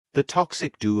The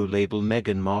toxic duo label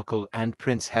Meghan Markle and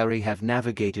Prince Harry have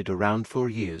navigated around for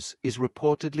years is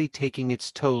reportedly taking its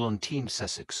toll on Team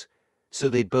Sussex, so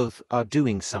they both are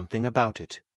doing something about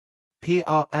it.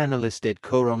 PR analyst Ed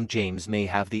Coram James may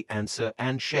have the answer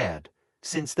and shared,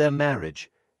 since their marriage,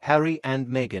 Harry and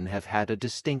Meghan have had a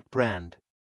distinct brand.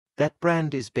 That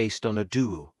brand is based on a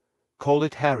duo. Call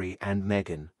it Harry and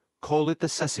Meghan, call it the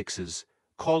Sussexes,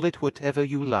 call it whatever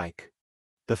you like.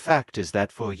 The fact is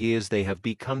that for years they have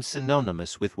become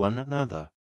synonymous with one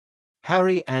another.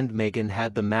 Harry and Meghan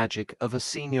had the magic of a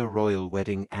senior royal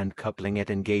wedding and coupling at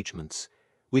engagements,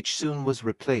 which soon was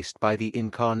replaced by the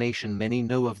incarnation many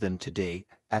know of them today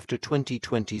after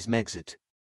 2020's Megxit.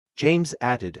 James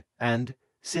added, and,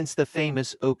 since the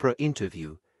famous Oprah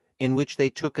interview, in which they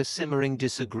took a simmering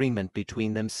disagreement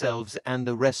between themselves and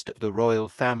the rest of the royal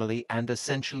family and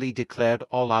essentially declared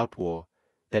all-out war,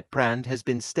 that brand has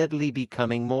been steadily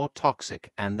becoming more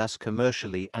toxic and thus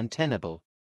commercially untenable.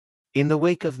 In the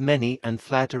wake of many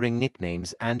unflattering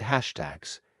nicknames and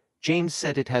hashtags, James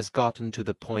said it has gotten to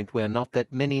the point where not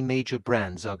that many major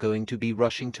brands are going to be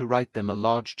rushing to write them a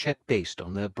large check based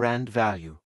on their brand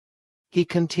value. He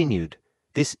continued,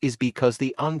 this is because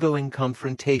the ongoing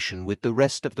confrontation with the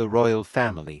rest of the royal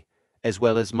family, as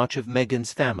well as much of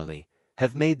Meghan's family,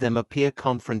 have made them appear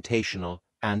confrontational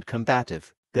and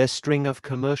combative. Their string of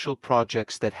commercial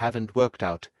projects that haven't worked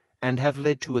out, and have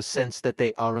led to a sense that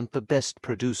they aren't the best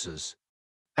producers.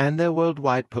 And their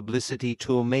worldwide publicity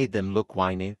tour made them look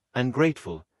whiny,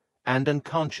 ungrateful, and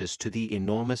unconscious to the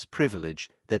enormous privilege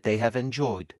that they have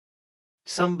enjoyed.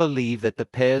 Some believe that the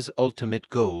pair's ultimate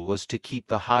goal was to keep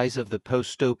the highs of the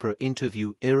post-Oprah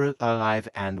interview era alive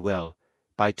and well,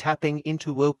 by tapping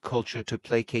into woke culture to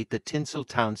placate the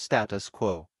Tinseltown status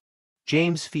quo.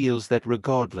 James feels that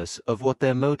regardless of what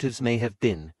their motives may have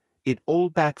been, it all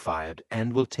backfired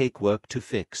and will take work to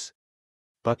fix.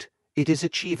 But it is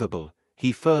achievable,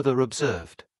 he further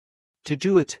observed. To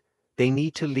do it, they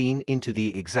need to lean into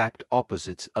the exact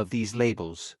opposites of these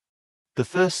labels. The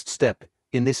first step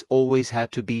in this always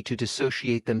had to be to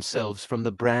dissociate themselves from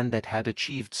the brand that had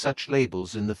achieved such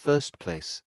labels in the first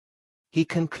place. He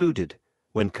concluded,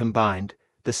 when combined,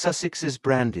 the Sussexes'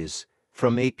 brand is,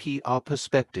 from a PR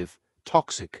perspective,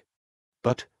 toxic.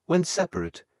 But, when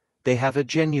separate, they have a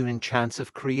genuine chance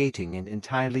of creating an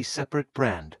entirely separate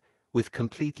brand, with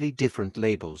completely different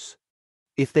labels.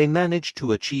 If they manage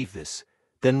to achieve this,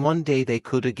 then one day they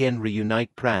could again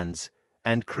reunite brands,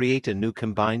 and create a new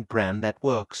combined brand that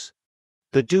works.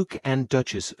 The Duke and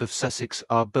Duchess of Sussex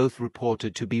are both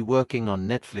reported to be working on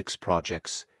Netflix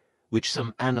projects, which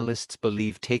some analysts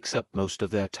believe takes up most of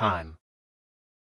their time.